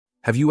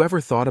Have you ever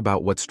thought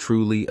about what's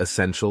truly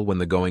essential when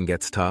the going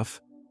gets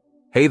tough?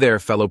 Hey there,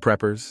 fellow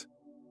preppers.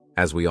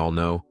 As we all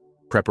know,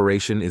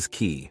 preparation is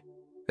key,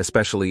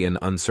 especially in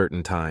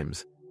uncertain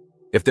times.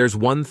 If there's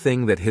one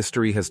thing that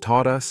history has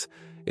taught us,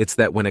 it's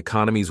that when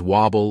economies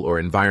wobble or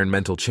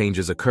environmental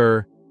changes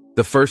occur,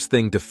 the first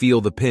thing to feel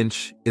the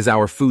pinch is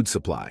our food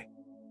supply.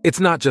 It's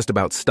not just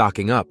about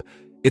stocking up,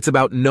 it's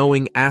about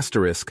knowing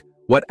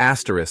what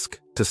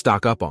asterisk to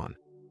stock up on.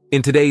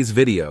 In today's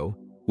video,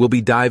 we'll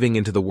be diving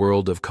into the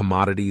world of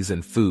commodities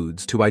and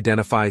foods to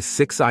identify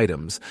 6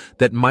 items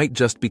that might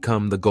just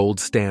become the gold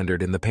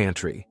standard in the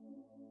pantry.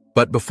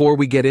 But before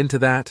we get into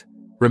that,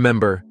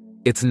 remember,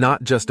 it's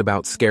not just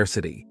about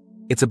scarcity,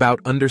 it's about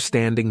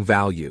understanding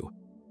value.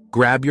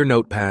 Grab your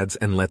notepads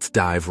and let's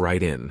dive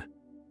right in.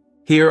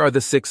 Here are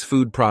the 6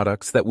 food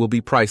products that will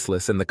be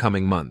priceless in the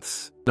coming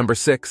months. Number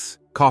 6,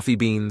 coffee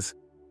beans.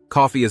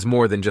 Coffee is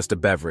more than just a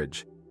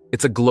beverage.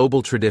 It's a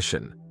global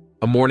tradition,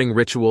 a morning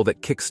ritual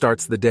that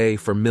kickstarts the day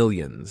for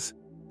millions.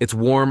 Its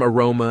warm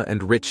aroma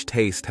and rich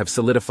taste have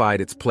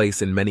solidified its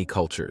place in many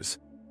cultures.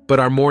 But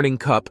our morning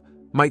cup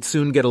might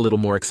soon get a little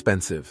more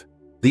expensive.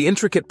 The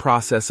intricate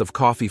process of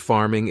coffee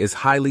farming is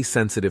highly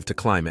sensitive to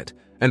climate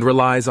and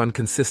relies on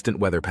consistent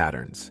weather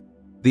patterns.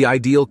 The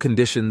ideal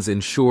conditions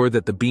ensure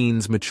that the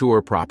beans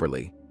mature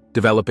properly,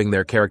 developing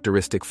their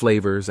characteristic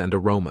flavors and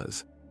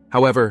aromas.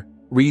 However,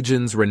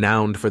 regions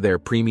renowned for their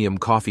premium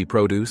coffee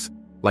produce,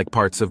 like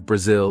parts of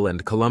Brazil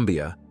and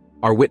Colombia,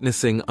 are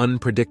witnessing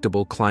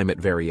unpredictable climate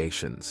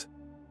variations.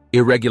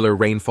 Irregular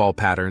rainfall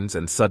patterns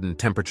and sudden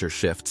temperature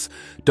shifts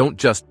don't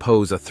just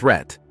pose a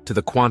threat to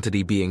the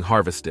quantity being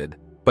harvested,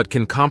 but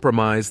can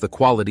compromise the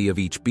quality of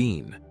each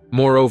bean.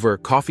 Moreover,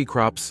 coffee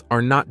crops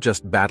are not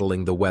just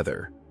battling the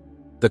weather.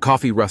 The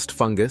coffee rust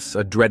fungus,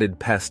 a dreaded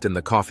pest in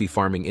the coffee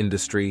farming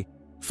industry,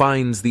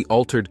 finds the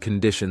altered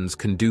conditions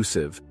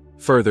conducive,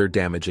 further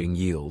damaging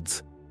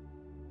yields.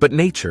 But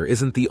nature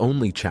isn't the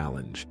only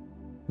challenge.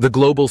 The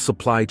global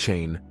supply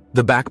chain,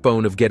 the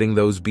backbone of getting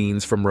those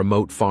beans from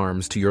remote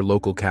farms to your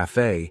local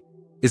cafe,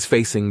 is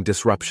facing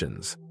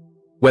disruptions.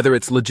 Whether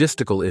it's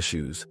logistical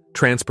issues,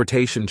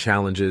 transportation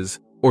challenges,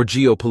 or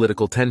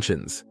geopolitical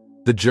tensions,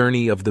 the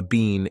journey of the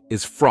bean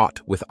is fraught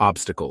with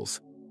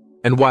obstacles.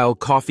 And while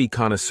coffee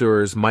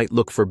connoisseurs might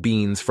look for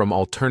beans from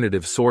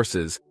alternative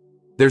sources,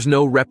 there's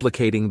no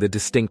replicating the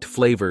distinct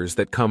flavors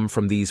that come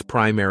from these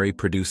primary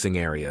producing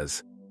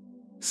areas.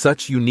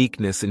 Such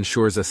uniqueness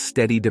ensures a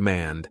steady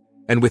demand,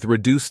 and with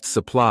reduced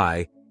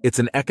supply, it's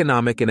an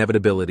economic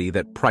inevitability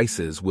that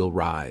prices will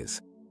rise.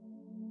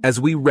 As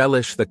we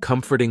relish the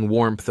comforting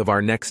warmth of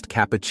our next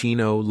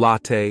cappuccino,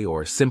 latte,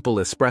 or simple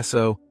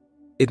espresso,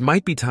 it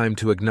might be time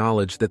to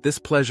acknowledge that this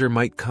pleasure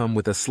might come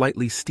with a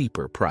slightly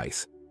steeper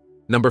price.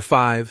 Number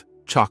 5,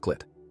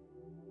 chocolate.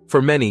 For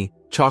many,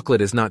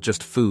 chocolate is not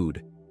just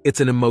food,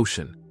 it's an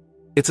emotion.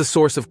 It's a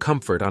source of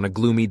comfort on a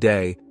gloomy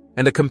day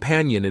and a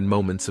companion in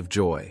moments of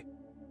joy.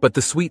 But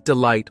the sweet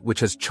delight which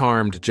has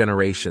charmed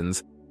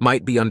generations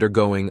might be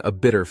undergoing a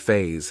bitter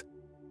phase.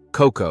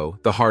 Cocoa,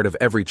 the heart of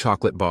every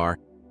chocolate bar,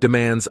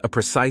 demands a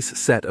precise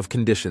set of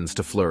conditions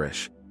to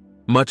flourish.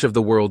 Much of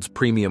the world's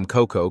premium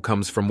cocoa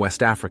comes from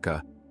West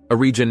Africa, a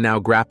region now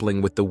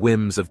grappling with the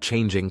whims of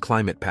changing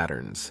climate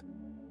patterns.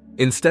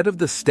 Instead of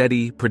the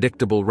steady,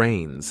 predictable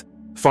rains,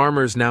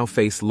 farmers now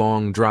face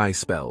long, dry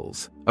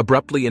spells,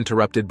 abruptly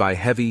interrupted by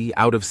heavy,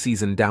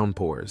 out-of-season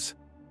downpours.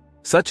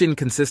 Such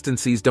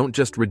inconsistencies don't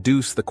just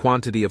reduce the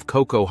quantity of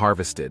cocoa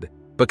harvested,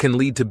 but can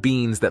lead to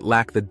beans that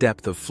lack the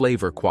depth of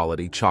flavor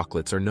quality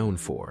chocolates are known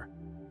for.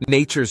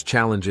 Nature's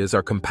challenges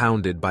are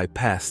compounded by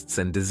pests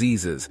and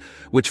diseases,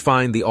 which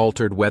find the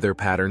altered weather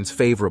patterns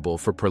favorable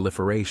for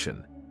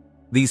proliferation.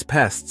 These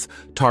pests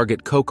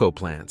target cocoa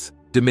plants,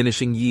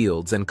 diminishing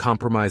yields and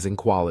compromising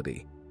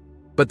quality.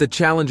 But the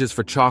challenges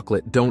for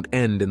chocolate don't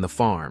end in the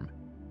farm.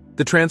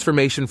 The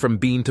transformation from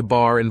bean to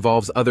bar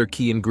involves other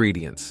key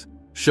ingredients: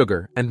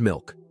 sugar and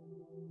milk.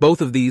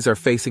 Both of these are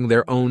facing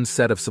their own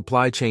set of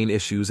supply chain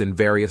issues in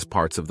various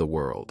parts of the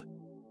world.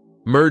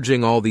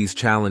 Merging all these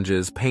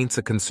challenges paints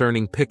a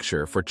concerning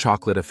picture for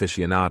chocolate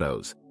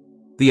aficionados.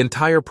 The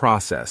entire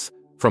process,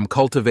 from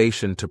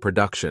cultivation to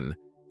production,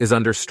 is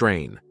under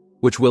strain,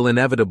 which will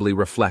inevitably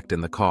reflect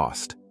in the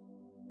cost.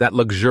 That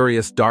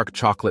luxurious dark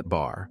chocolate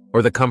bar,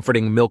 or the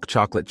comforting milk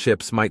chocolate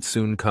chips might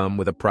soon come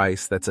with a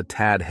price that's a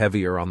tad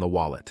heavier on the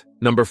wallet.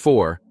 Number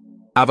 4,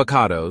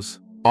 avocados,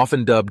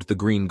 often dubbed the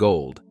green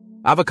gold.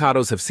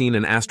 Avocados have seen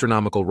an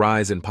astronomical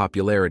rise in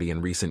popularity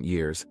in recent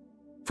years.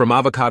 From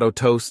avocado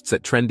toasts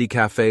at trendy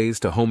cafes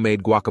to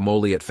homemade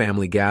guacamole at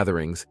family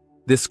gatherings,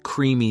 this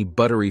creamy,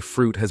 buttery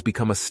fruit has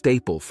become a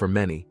staple for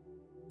many.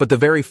 But the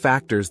very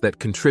factors that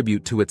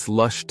contribute to its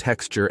lush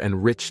texture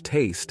and rich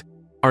taste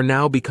are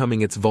now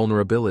becoming its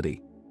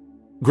vulnerability.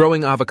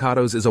 Growing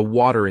avocados is a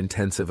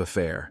water-intensive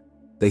affair.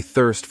 They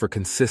thirst for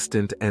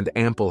consistent and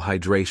ample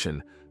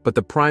hydration, but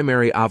the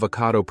primary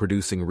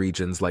avocado-producing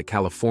regions like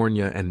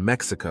California and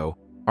Mexico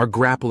are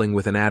grappling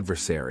with an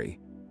adversary: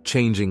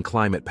 changing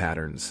climate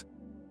patterns.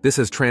 This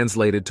has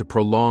translated to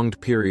prolonged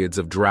periods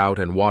of drought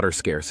and water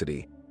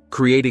scarcity,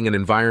 creating an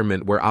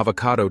environment where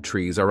avocado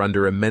trees are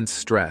under immense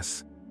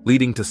stress,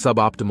 leading to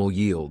suboptimal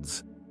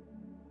yields.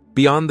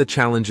 Beyond the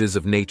challenges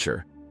of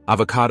nature,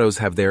 avocados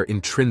have their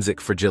intrinsic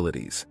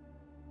fragilities.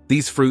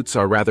 These fruits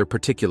are rather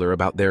particular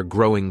about their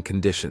growing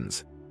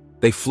conditions.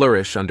 They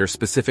flourish under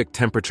specific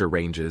temperature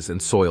ranges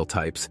and soil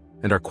types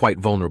and are quite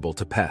vulnerable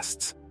to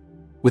pests.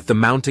 With the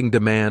mounting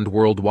demand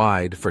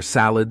worldwide for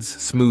salads,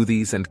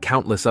 smoothies, and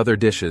countless other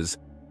dishes,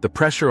 the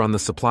pressure on the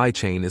supply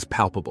chain is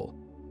palpable.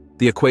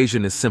 The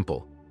equation is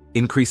simple.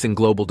 Increasing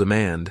global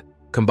demand,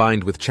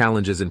 combined with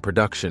challenges in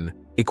production,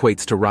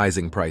 equates to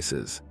rising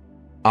prices.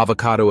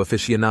 Avocado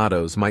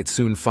aficionados might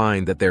soon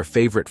find that their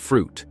favorite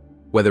fruit,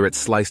 whether it's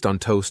sliced on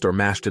toast or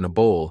mashed in a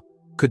bowl,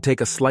 could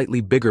take a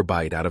slightly bigger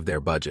bite out of their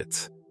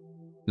budgets.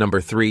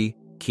 Number 3.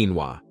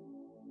 Quinoa.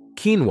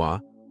 Quinoa,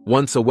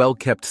 once a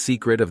well-kept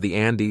secret of the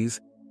Andes,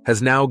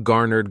 has now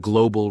garnered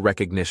global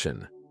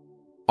recognition.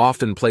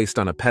 Often placed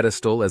on a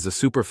pedestal as a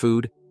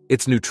superfood,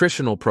 its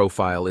nutritional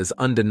profile is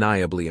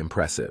undeniably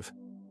impressive.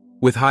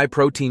 With high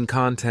protein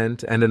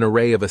content and an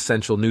array of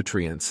essential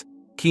nutrients,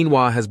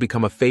 quinoa has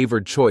become a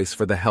favored choice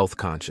for the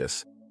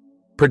health-conscious.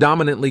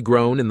 Predominantly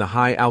grown in the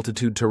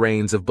high-altitude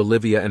terrains of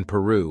Bolivia and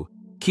Peru,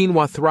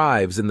 quinoa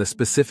thrives in the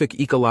specific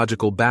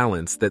ecological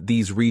balance that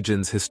these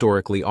regions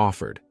historically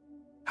offered.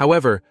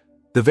 However,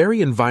 the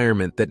very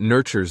environment that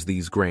nurtures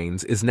these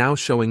grains is now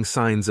showing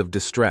signs of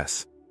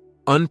distress.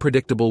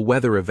 Unpredictable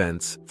weather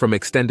events, from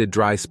extended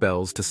dry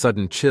spells to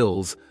sudden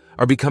chills,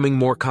 are becoming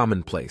more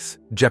commonplace,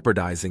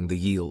 jeopardizing the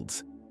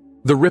yields.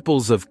 The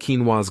ripples of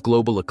quinoa's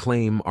global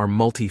acclaim are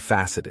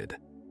multifaceted.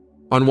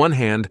 On one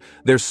hand,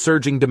 there's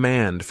surging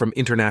demand from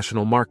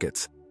international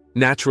markets,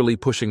 naturally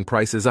pushing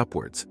prices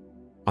upwards.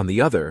 On the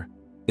other,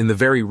 in the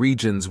very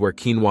regions where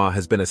quinoa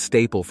has been a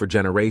staple for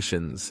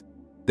generations,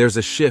 there's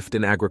a shift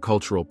in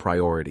agricultural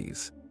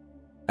priorities.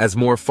 As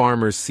more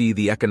farmers see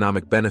the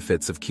economic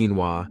benefits of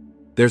quinoa,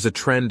 there's a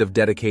trend of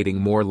dedicating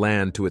more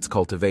land to its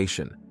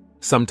cultivation,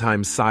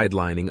 sometimes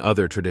sidelining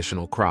other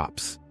traditional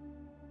crops.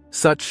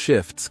 Such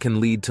shifts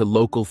can lead to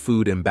local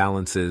food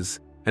imbalances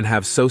and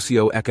have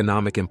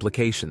socio-economic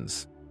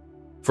implications.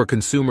 For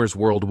consumers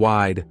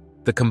worldwide,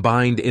 the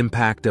combined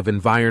impact of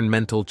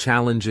environmental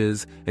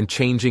challenges and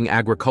changing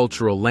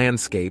agricultural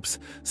landscapes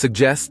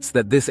suggests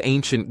that this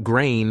ancient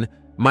grain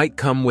might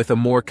come with a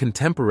more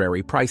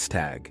contemporary price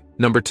tag.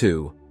 Number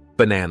 2.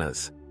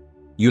 Bananas.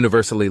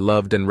 Universally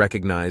loved and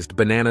recognized,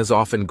 bananas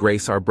often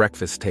grace our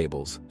breakfast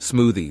tables,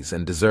 smoothies,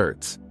 and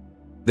desserts.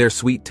 Their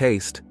sweet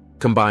taste,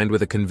 combined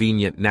with a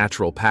convenient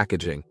natural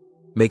packaging,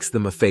 makes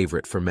them a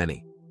favorite for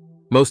many.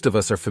 Most of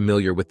us are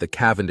familiar with the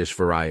Cavendish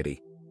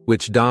variety,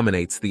 which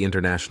dominates the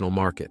international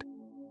market.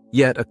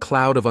 Yet a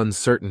cloud of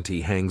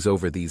uncertainty hangs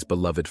over these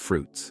beloved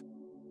fruits.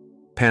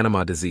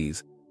 Panama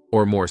disease,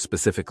 or more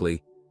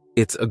specifically,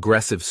 its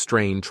aggressive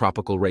strain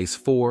Tropical Race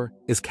 4,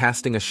 is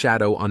casting a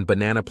shadow on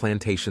banana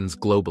plantations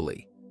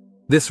globally.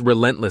 This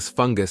relentless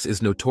fungus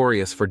is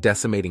notorious for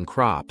decimating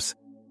crops,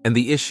 and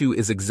the issue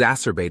is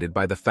exacerbated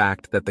by the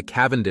fact that the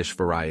Cavendish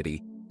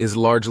variety is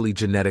largely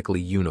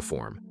genetically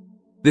uniform.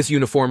 This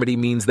uniformity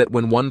means that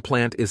when one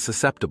plant is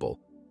susceptible,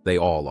 they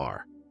all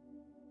are.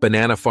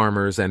 Banana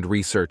farmers and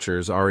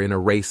researchers are in a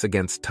race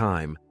against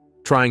time,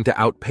 trying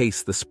to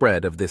outpace the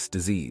spread of this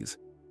disease.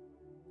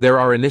 There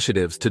are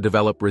initiatives to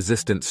develop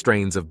resistant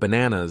strains of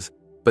bananas,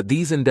 but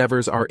these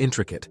endeavors are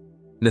intricate,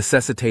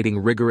 necessitating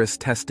rigorous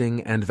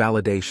testing and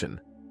validation.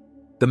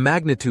 The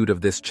magnitude of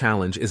this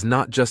challenge is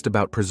not just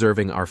about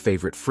preserving our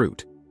favorite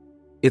fruit.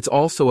 It's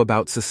also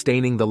about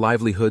sustaining the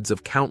livelihoods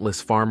of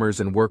countless farmers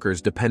and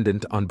workers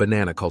dependent on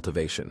banana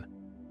cultivation.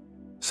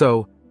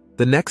 So,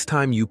 the next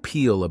time you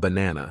peel a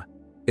banana,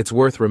 it's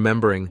worth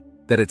remembering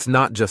that it's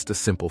not just a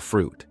simple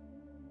fruit.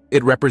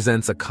 It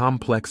represents a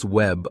complex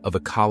web of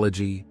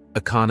ecology,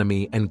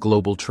 economy, and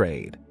global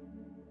trade.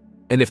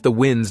 And if the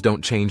winds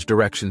don't change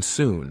direction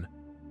soon,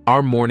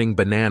 our morning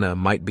banana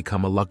might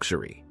become a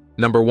luxury.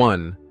 Number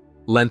 1.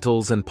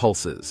 Lentils and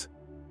pulses.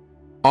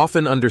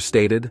 Often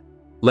understated,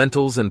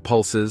 lentils and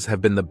pulses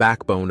have been the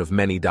backbone of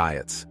many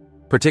diets,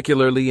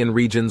 particularly in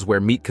regions where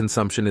meat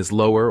consumption is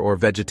lower or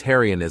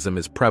vegetarianism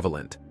is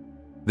prevalent.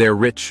 Their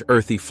rich,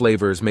 earthy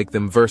flavors make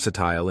them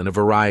versatile in a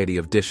variety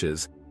of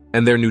dishes,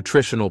 and their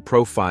nutritional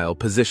profile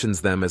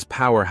positions them as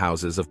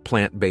powerhouses of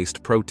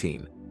plant-based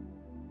protein.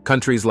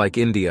 Countries like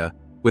India,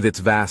 with its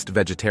vast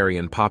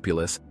vegetarian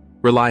populace,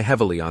 rely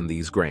heavily on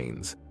these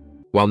grains,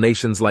 while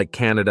nations like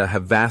Canada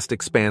have vast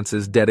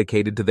expanses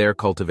dedicated to their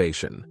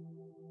cultivation.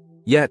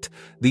 Yet,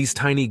 these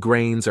tiny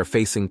grains are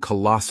facing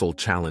colossal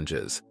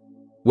challenges.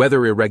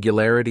 Weather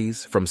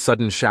irregularities, from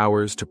sudden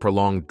showers to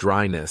prolonged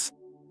dryness,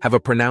 have a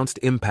pronounced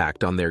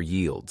impact on their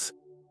yields.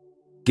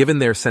 Given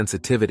their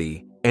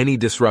sensitivity, any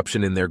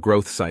disruption in their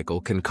growth cycle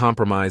can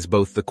compromise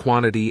both the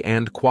quantity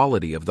and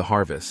quality of the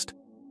harvest.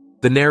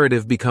 The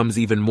narrative becomes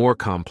even more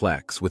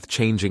complex with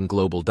changing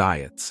global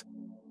diets.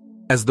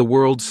 As the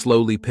world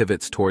slowly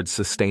pivots towards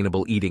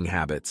sustainable eating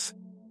habits,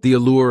 the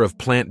allure of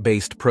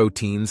plant-based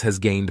proteins has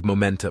gained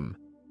momentum.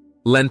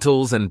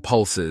 Lentils and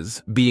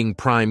pulses, being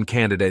prime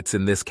candidates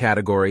in this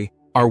category,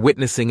 are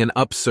witnessing an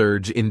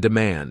upsurge in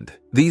demand.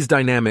 These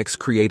dynamics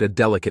create a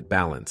delicate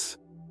balance.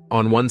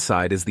 On one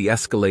side is the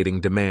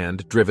escalating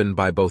demand driven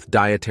by both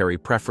dietary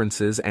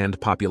preferences and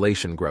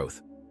population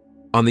growth.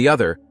 On the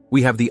other,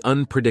 we have the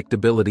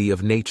unpredictability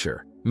of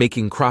nature,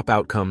 making crop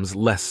outcomes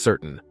less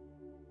certain.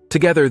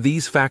 Together,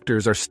 these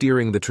factors are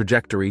steering the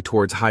trajectory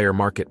towards higher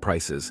market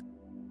prices.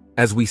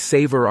 As we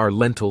savor our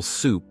lentil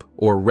soup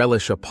or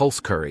relish a pulse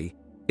curry,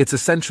 it's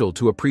essential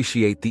to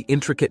appreciate the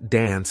intricate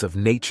dance of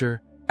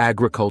nature,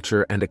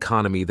 agriculture, and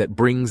economy that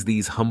brings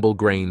these humble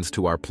grains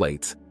to our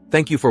plates.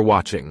 Thank you for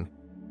watching.